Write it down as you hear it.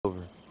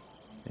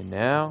And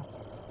now,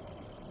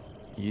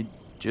 you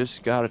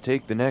just gotta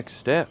take the next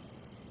step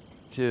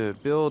to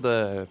build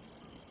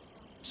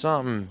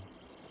something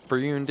for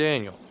you and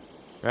Daniel,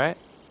 right?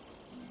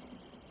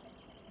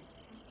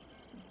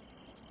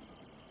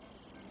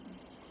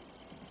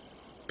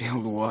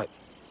 Build what?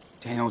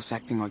 Daniel's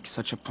acting like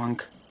such a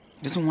punk.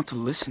 He doesn't want to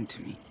listen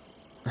to me.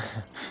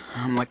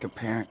 I'm like a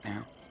parent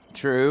now.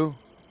 True.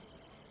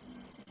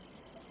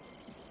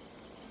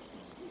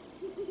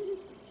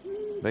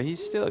 But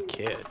he's still a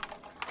kid.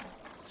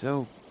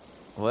 So,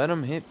 let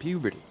him hit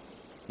puberty.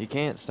 You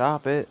can't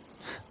stop it.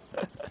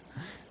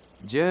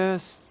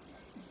 Just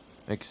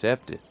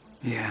accept it.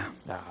 Yeah.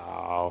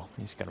 Oh,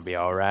 he's gonna be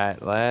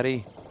alright,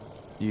 laddie.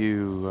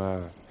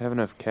 You, have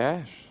enough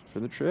cash for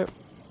the trip?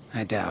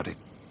 I doubt it,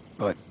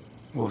 but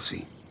we'll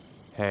see.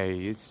 Hey,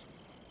 it's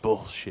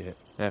bullshit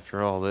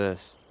after all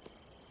this.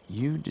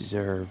 You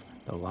deserve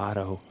the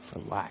lotto for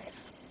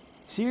life.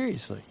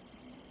 Seriously.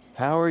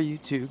 How are you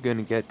two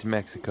gonna get to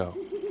Mexico?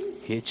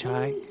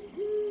 Hitchhike?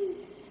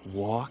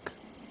 Walk?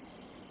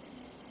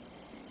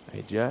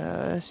 Hey,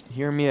 just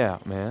hear me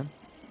out, man.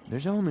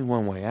 There's only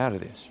one way out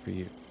of this for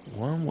you.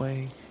 One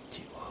way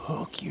to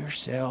hook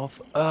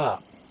yourself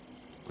up.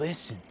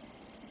 Listen,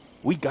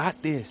 we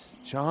got this,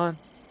 Sean.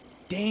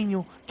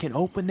 Daniel can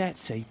open that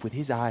safe with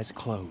his eyes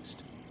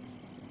closed.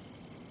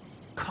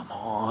 Come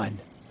on.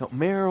 No,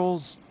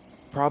 Meryl's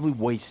probably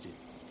wasted,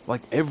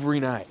 like every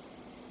night.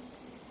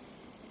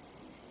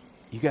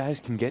 You guys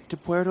can get to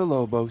Puerto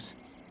Lobos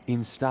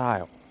in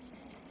style,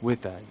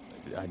 with a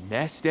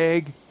nest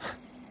egg.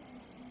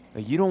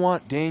 You don't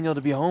want Daniel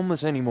to be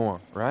homeless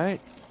anymore, right?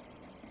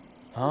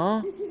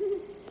 Huh?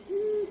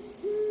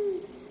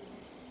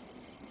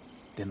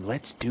 Then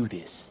let's do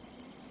this.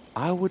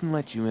 I wouldn't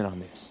let you in on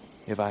this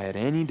if I had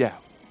any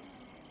doubt.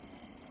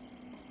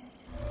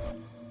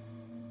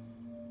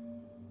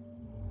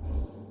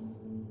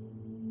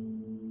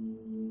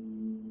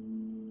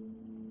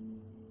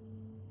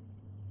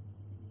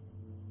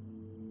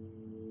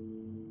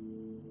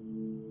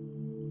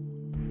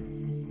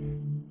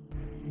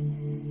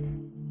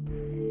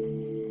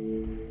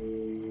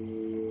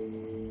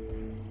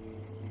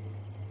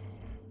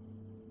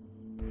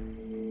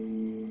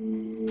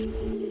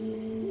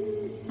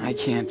 I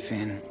can't,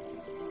 Finn.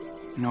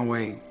 No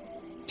way.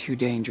 Too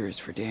dangerous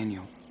for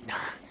Daniel.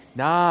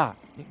 Nah,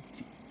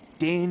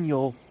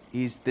 Daniel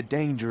is the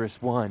dangerous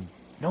one.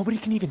 Nobody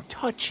can even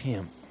touch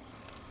him.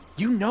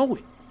 You know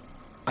it.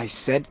 I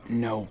said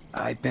no.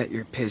 I bet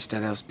you're pissed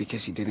at us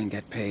because he didn't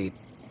get paid.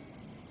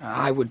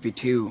 I would be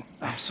too.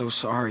 I'm so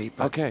sorry,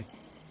 but...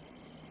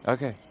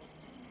 Okay.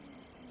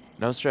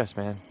 No stress,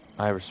 man.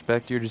 I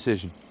respect your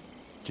decision.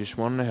 Just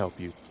wanted to help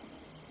you.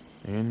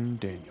 And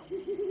Daniel.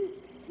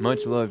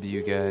 Much love to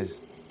you guys.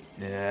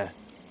 Yeah.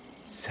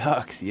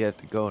 Sucks you have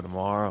to go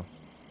tomorrow.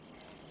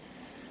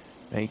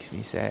 Makes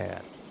me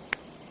sad.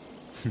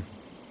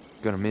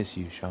 Gonna miss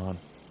you, Sean.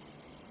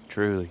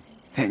 Truly.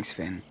 Thanks,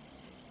 Finn.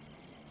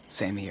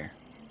 Same here.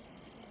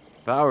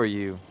 If I were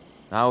you,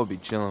 I would be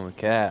chilling with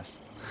Cass.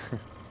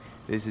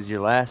 This is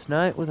your last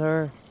night with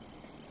her.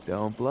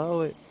 Don't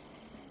blow it.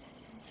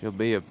 She'll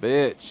be a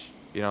bitch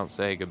if you don't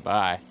say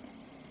goodbye.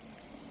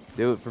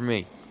 Do it for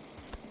me.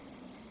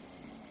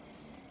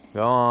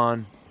 Go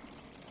on.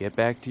 Get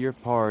back to your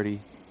party.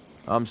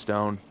 I'm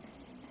stoned.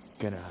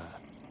 Gonna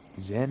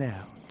zen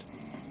out.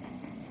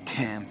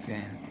 Damn,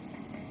 Finn.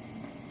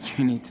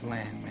 You need to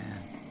land,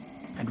 man.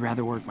 I'd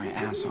rather work my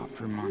ass off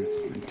for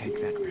months than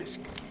take that risk.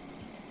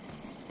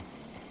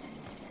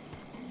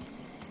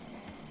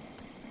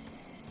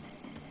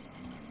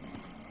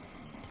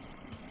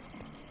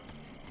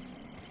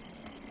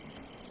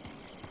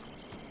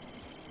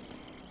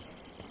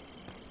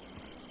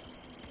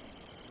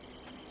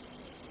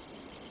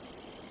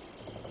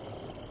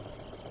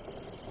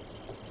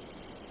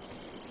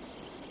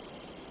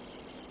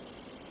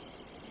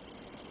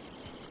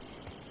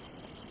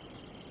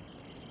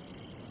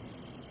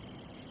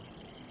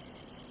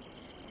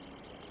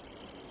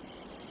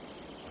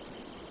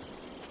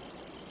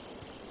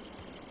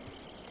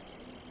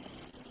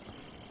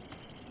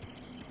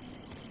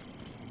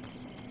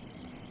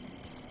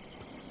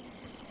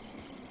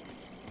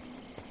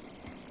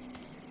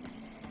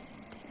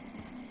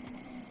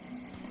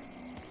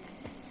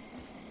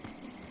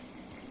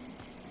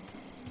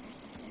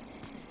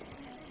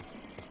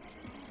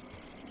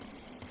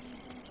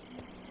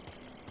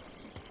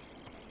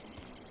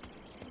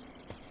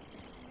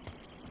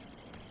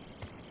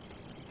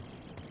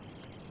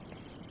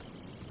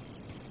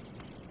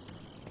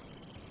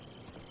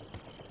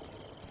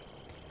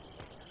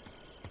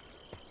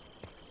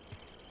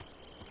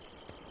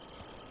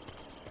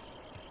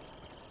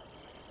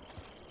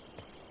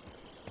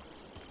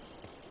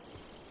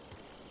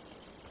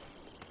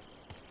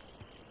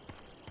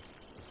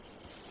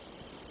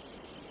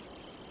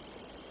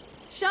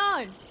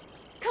 Sean,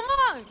 come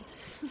on!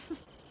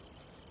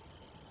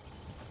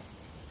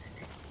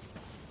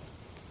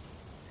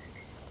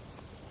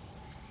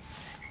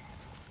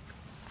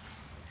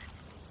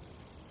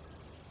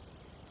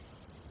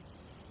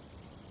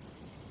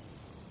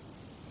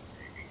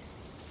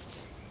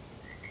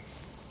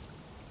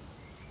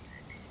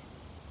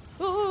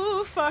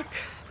 fuck.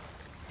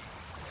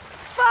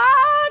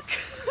 Fuck!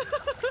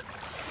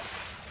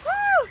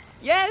 Woo!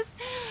 Yes,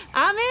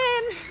 I'm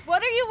in.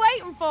 What are you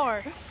waiting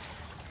for?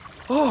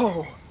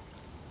 Oh!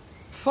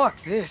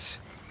 Fuck this.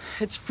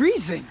 It's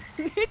freezing.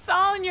 It's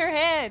all in your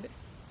head.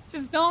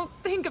 Just don't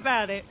think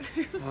about it.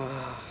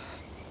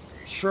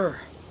 Sure.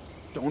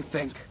 Don't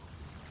think.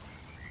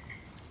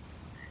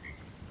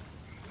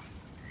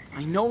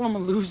 I know I'm a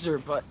loser,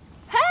 but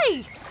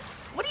Hey!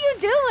 What are you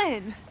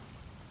doing?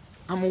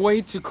 I'm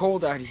way too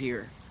cold out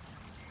here.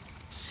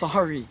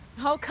 Sorry.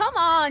 Oh, come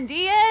on,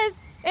 Diaz.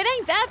 It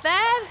ain't that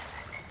bad.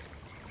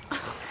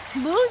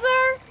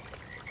 Loser?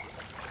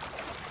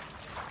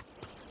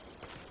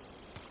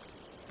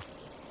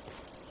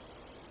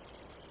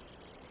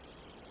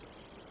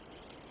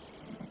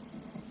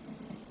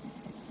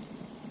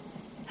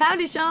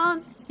 Howdy,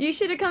 Sean. You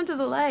should have come to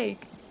the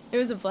lake. It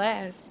was a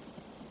blast.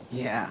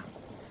 Yeah.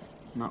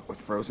 Not with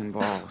frozen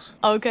balls.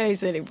 Okay,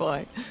 city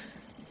boy.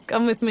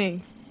 Come with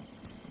me.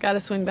 Gotta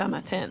swing by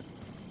my tent.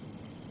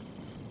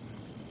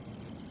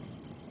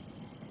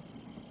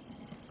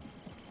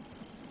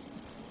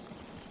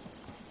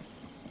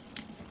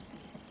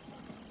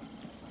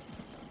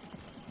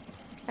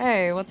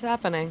 Hey, what's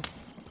happening?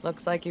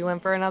 Looks like you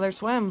went for another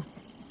swim.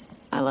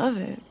 I love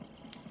it.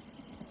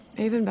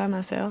 Even by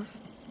myself.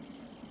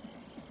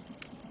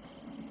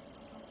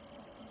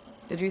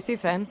 Did you see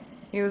Finn?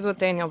 He was with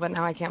Daniel, but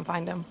now I can't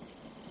find him.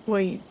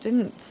 We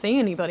didn't see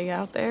anybody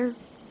out there,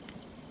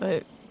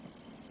 but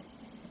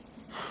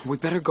We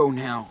better go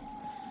now.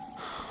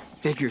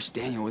 Figures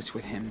Daniel is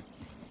with him.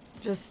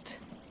 Just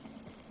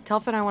tell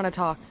Finn I want to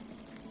talk.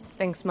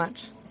 Thanks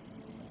much.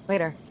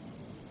 Later.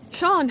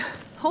 Sean,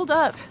 hold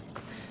up.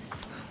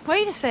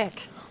 Wait a sec.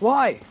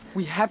 Why?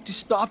 We have to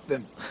stop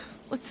them.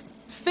 Let's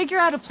figure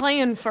out a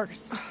plan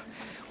first.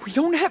 We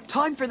don't have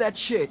time for that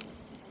shit.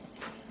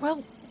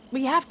 Well,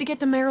 we have to get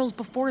to Merrill's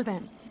before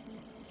then.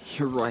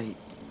 You're right.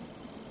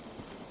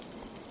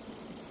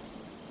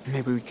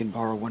 Maybe we can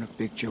borrow one of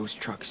Big Joe's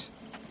trucks.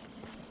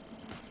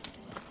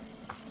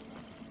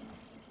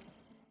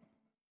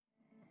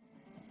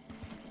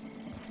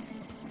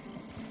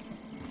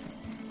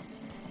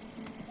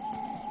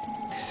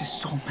 This is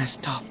so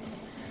messed up.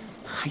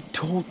 I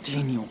told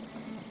Daniel.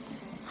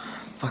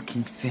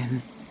 Fucking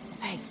Finn.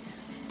 Hey,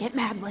 get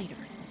mad later.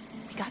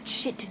 We got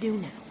shit to do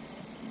now.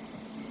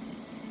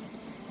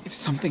 If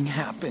something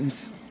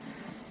happens,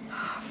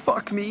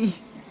 fuck me.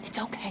 It's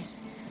okay.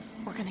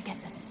 We're gonna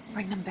get them.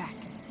 Bring them back.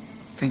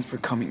 Thanks for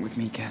coming with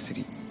me,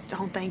 Cassidy.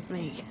 Don't thank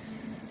me.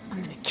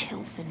 I'm gonna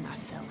kill Finn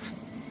myself.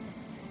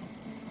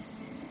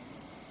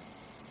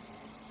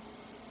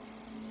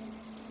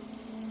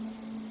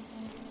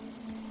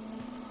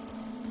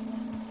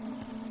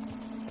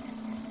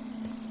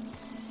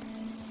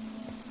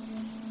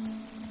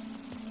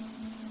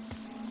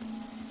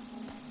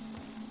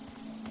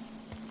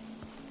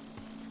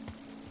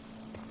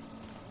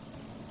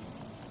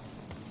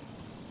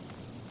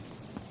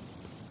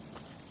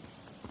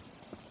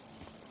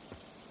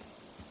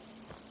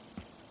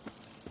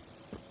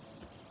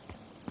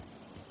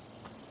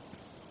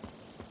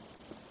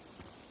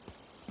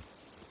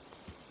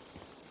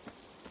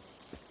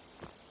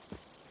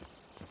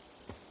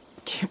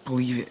 Can't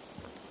believe it.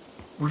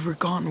 We were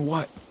gone,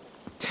 what,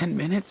 10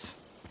 minutes?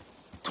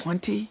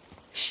 20?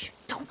 Shh,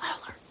 don't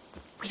holler.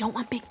 We don't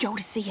want Big Joe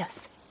to see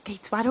us.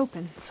 Gate's wide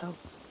open, so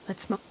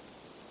let's smoke.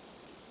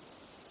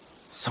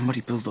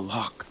 Somebody build a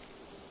lock.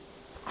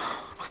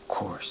 Of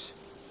course.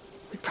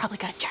 We probably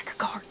gotta check her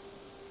car.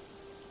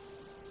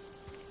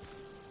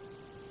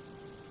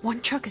 One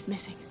truck is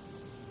missing.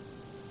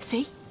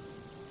 See?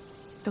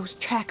 Those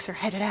tracks are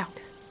headed out.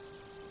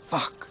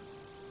 Fuck.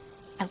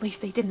 At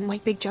least they didn't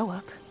wake Big Joe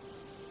up.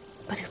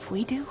 But if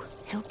we do,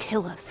 he'll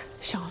kill us,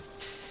 Sean.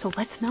 So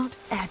let's not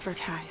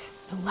advertise.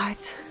 No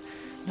lights,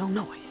 no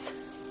noise.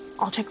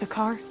 I'll check the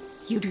car,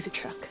 you do the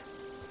truck.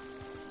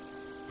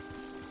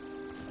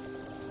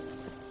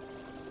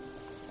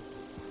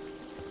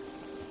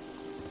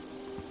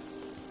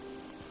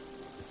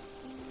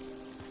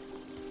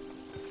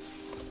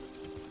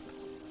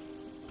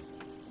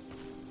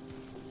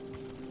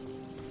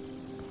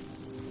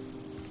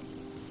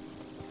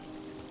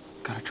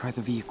 Gotta try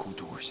the vehicle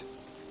doors.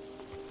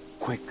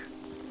 Quick.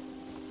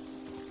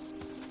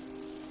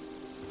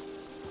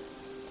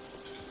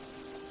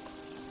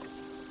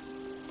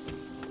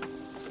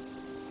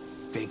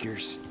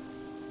 Figures.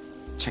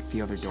 Check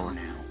the other door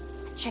now.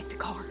 Check the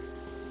car.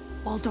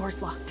 All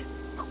doors locked.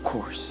 Of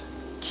course.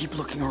 Keep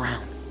looking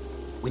around.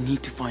 We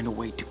need to find a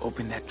way to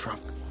open that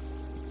trunk.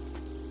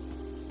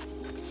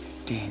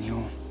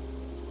 Daniel,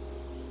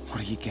 what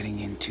are you getting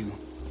into?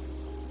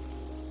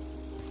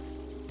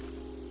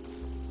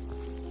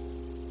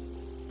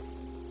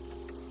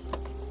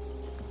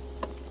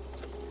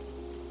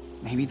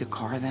 Maybe the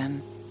car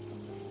then?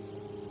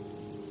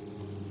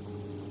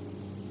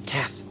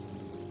 Cass,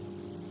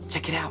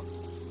 check it out.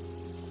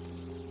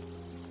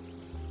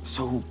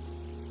 So,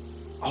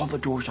 all the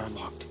doors are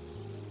locked,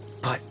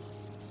 but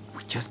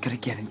we just gotta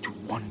get into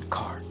one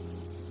car.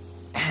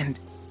 And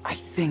I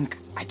think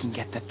I can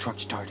get that truck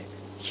started.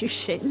 You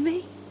shitting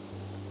me?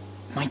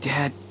 My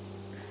dad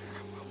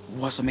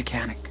was a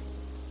mechanic.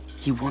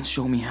 He once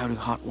showed me how to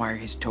hotwire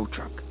his tow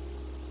truck,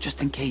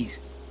 just in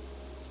case.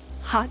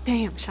 Hot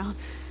damn, Sean.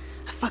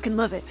 I fucking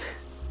love it.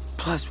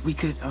 Plus, we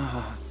could,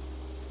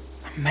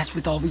 mess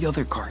with all the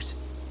other cars,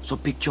 so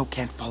Big Joe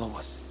can't follow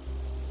us.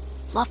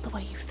 Love the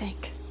way you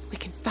think. We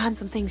can find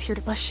some things here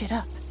to bust shit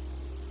up.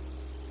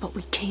 But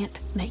we can't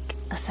make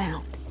a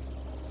sound.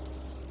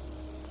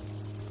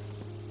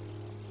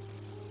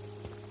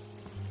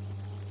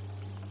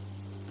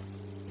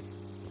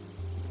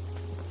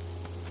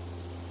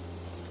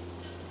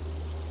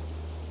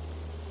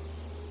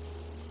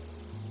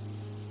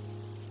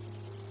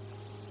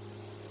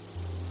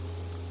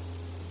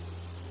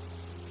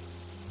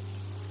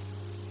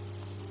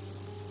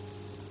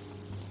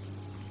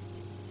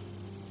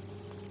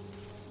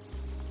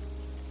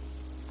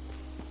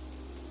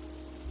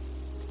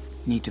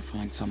 Need to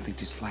find something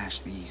to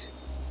slash these.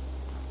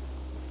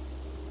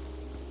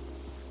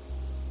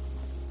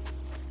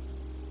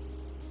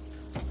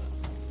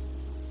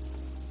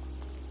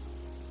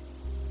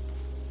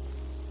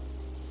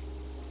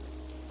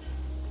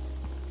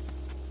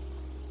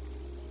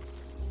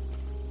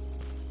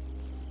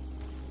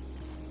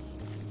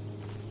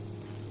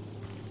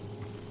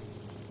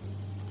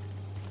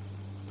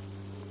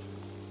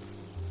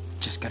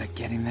 Just gotta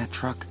get in that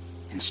truck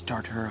and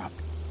start her up.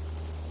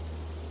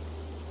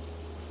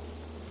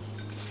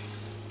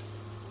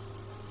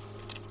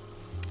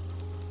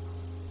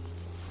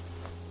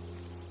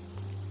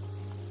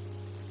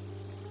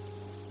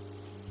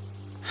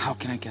 How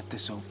can I get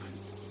this open?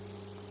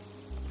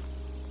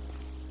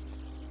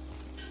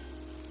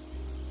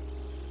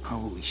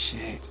 Holy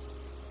shit.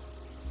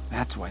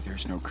 That's why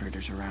there's no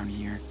critters around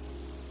here.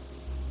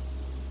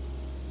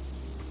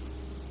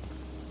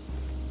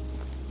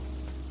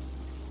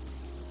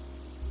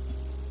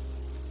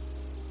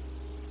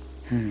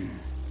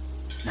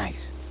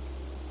 Nice.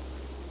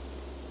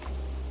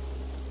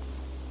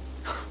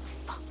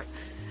 Fuck.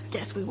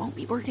 Guess we won't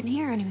be working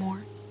here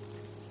anymore.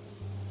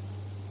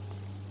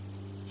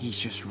 He's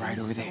just right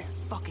over there.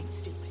 Fucking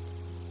stupid.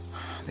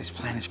 This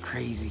plan is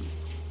crazy.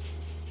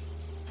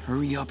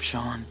 Hurry up,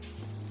 Sean.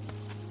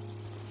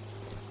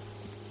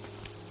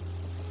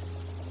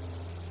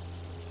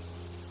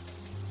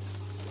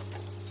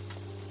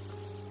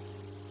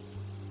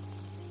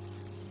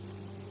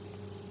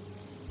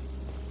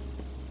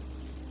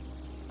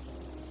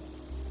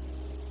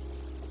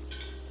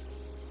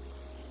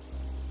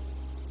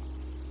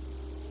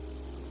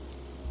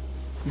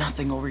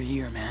 Nothing over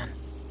here, man.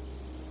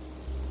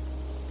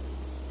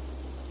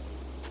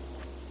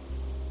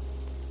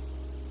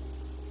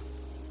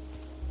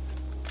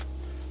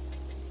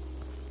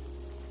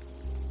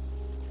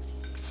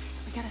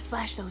 We gotta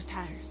slash those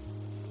tires.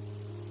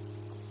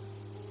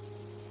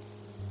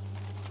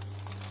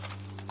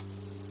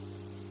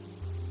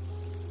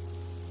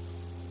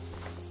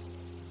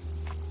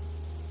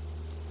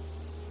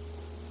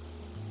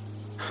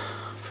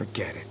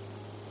 Forget it.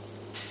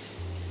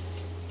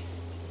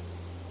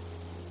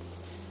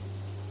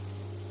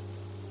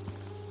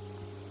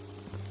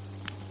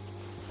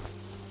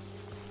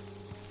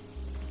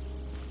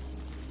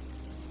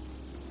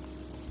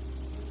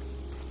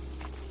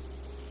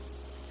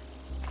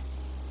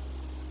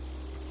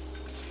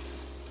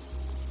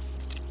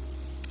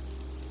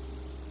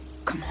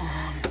 Come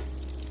on.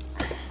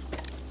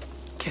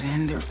 Get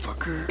in there,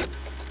 fucker.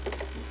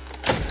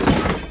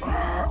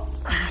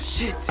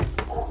 Shit.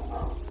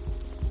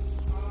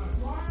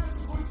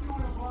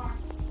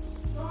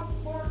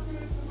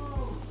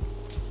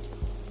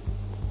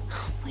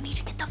 We need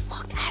to get the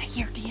fuck out of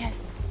here, Diaz.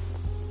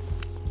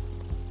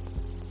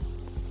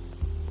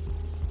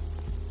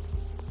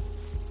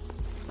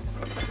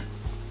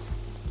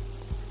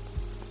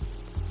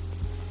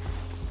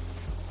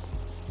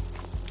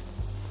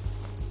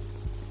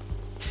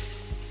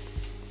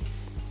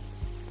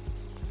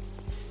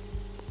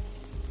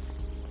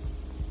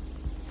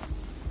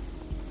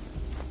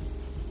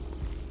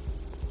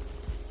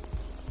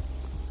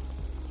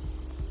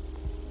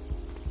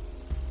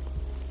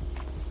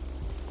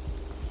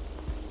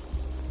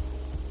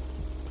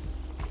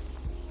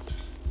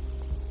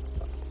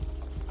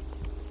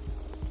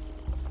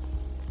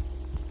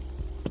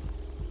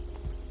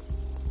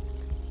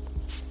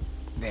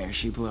 There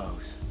she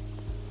blows.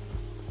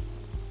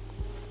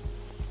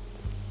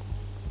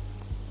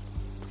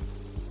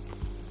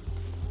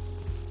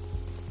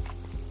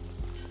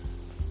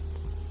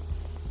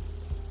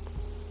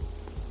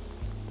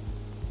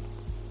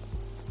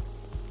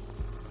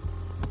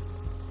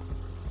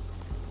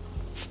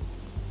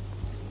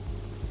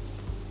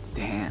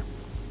 Damn,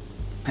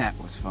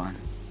 that was fun.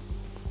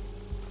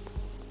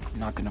 You're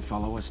not gonna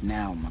follow us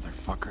now,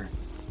 motherfucker.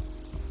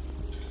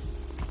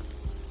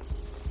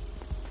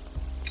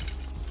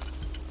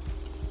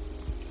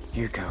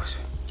 Here goes.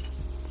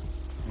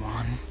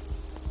 1,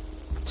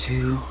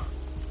 2.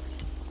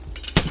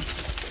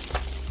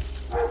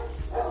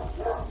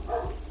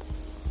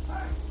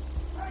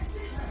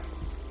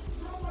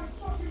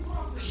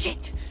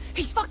 Shit!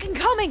 He's fucking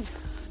coming!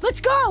 Let's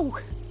go!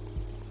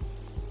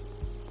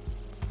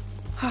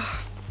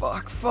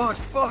 Fuck.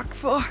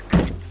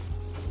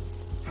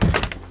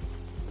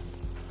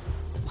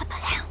 What the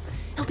hell?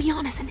 He'll be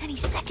on us in any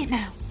second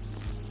now.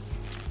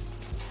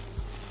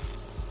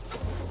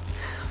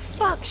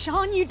 Fuck,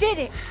 Sean, you did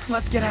it!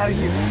 Let's get out of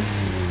here.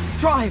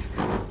 Drive!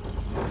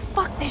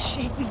 Fuck this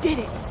shit, we did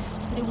it!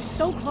 But it was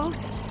so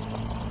close.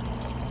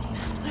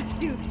 Let's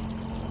do this.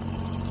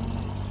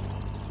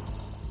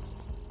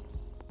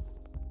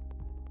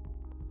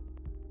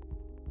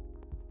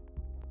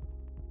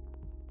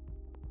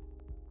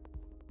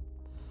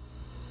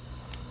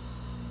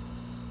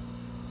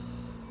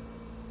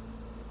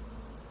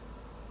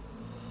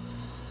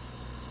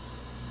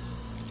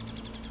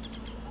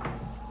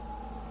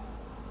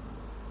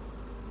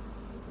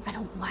 I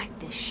don't like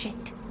this shit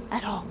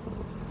at all.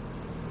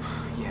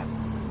 Yeah.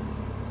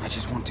 I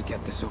just want to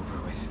get this over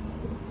with.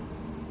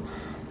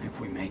 If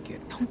we make it.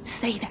 Don't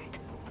say that.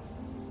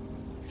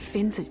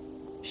 Finn's a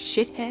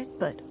shithead,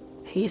 but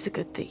he is a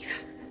good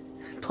thief.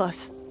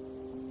 Plus,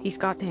 he's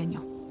got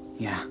Daniel.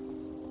 Yeah.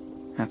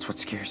 That's what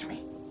scares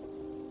me.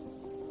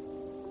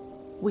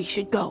 We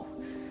should go.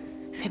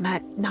 They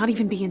might not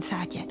even be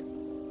inside yet.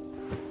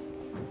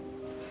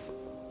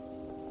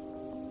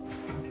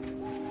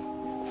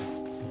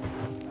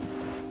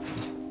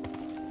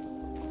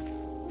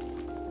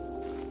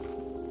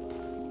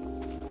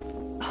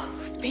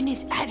 Finn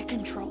is out of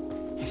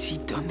control. Has he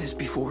done this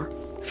before?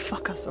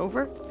 Fuck us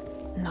over?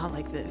 Not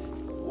like this.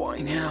 Why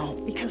now?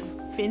 Because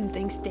Finn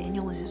thinks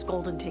Daniel is his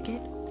golden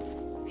ticket.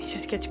 He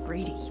just gets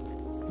greedy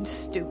and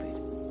stupid.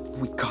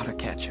 We gotta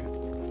catch him.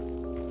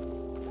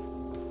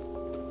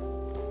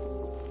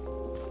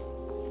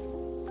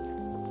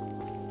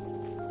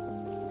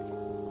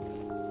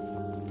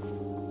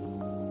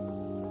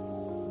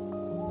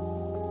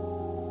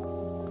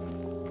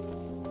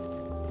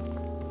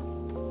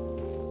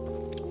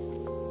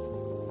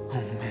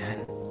 Oh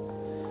man,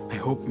 I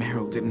hope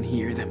Meryl didn't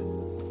hear them.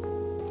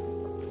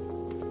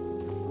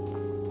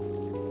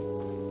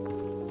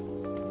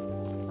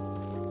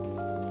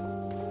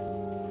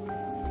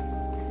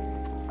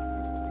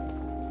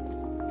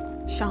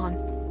 Sean,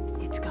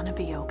 it's gonna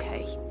be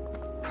okay.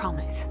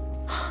 Promise.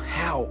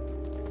 How?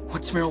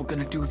 What's Meryl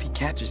gonna do if he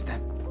catches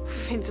them?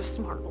 Finn's a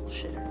smart little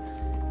shitter.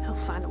 He'll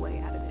find a way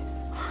out of this.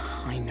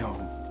 I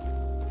know.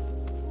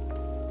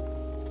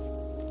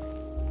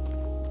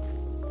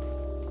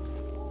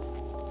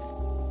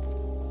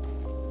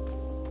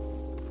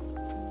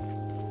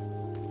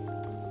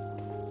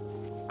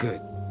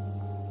 Good.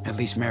 At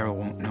least Meryl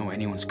won't know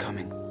anyone's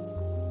coming.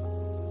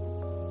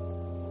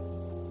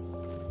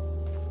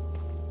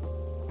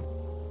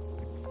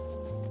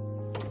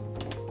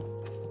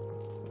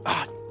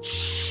 Ah,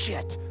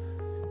 shit!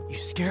 You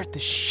scared the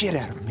shit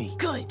out of me.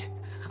 Good.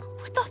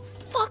 What the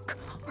fuck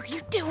are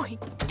you doing?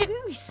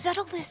 Didn't we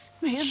settle this,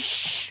 man?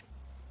 Shh!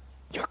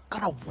 You're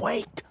gonna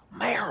wake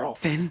Meryl.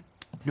 Finn?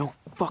 No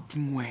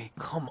fucking way.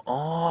 Come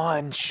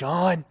on,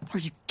 Sean. Are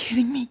you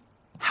kidding me?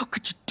 How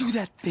could you do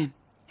that, Finn?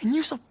 And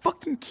you're a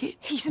fucking kid.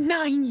 He's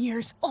 9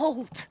 years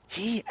old.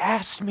 He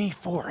asked me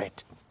for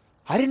it.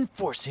 I didn't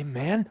force him,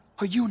 man.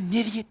 Are you an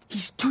idiot?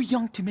 He's too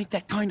young to make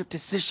that kind of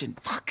decision.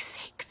 Fuck's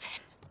sake,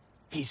 Finn.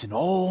 He's an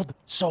old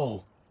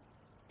soul.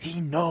 He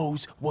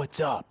knows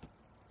what's up.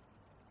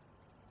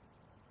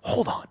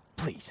 Hold on,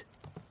 please.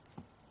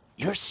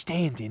 You're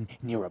standing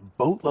near a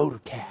boatload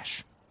of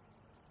cash.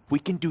 We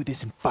can do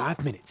this in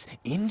 5 minutes,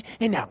 in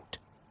and out.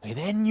 And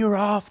then you're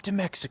off to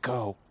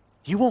Mexico.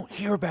 You won't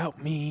hear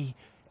about me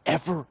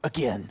ever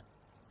again.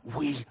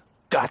 We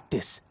got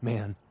this,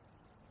 man.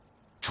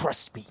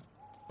 Trust me.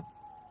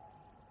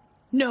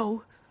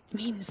 No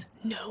means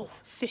no,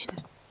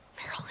 Finn.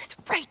 Meryl is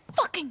right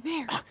fucking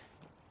there.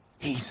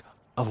 He's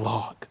a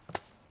log.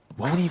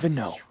 Won't even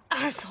know.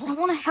 Asshole. I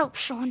want to help,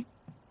 Sean.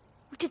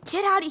 We could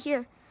get out of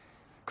here.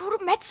 Go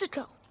to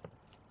Mexico.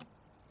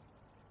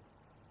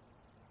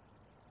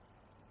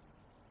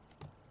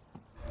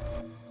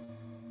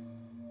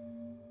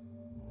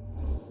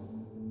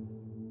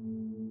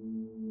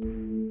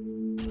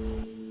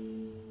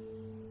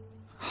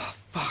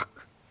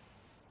 Fuck.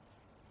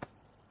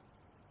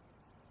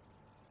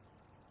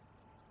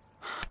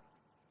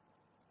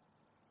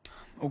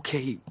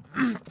 Okay.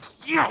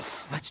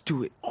 Yes! Let's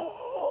do it.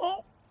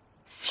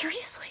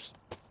 Seriously?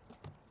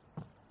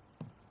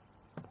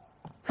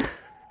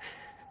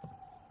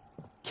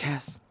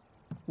 Cass,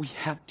 we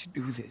have to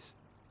do this.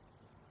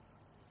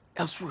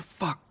 Else we're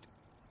fucked.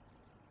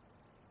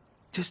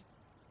 Just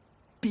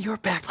be your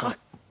backup. Fuck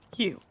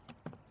you,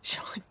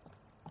 Sean.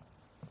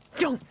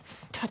 Don't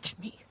touch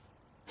me.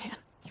 Man,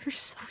 you're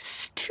so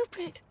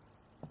stupid.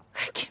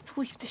 I can't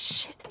believe this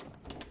shit.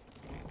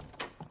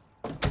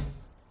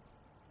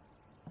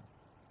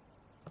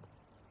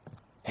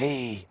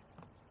 Hey,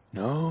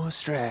 no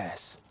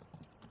stress.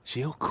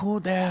 She'll cool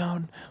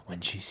down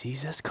when she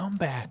sees us come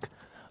back,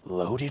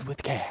 loaded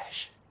with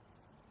cash.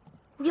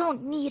 We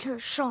don't need her,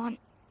 Sean.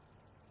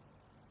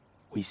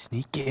 We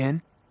sneak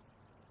in,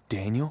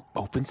 Daniel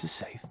opens the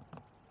safe,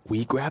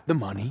 we grab the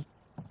money,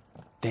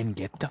 then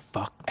get the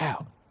fuck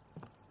out.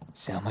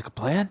 Sound like a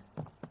plan?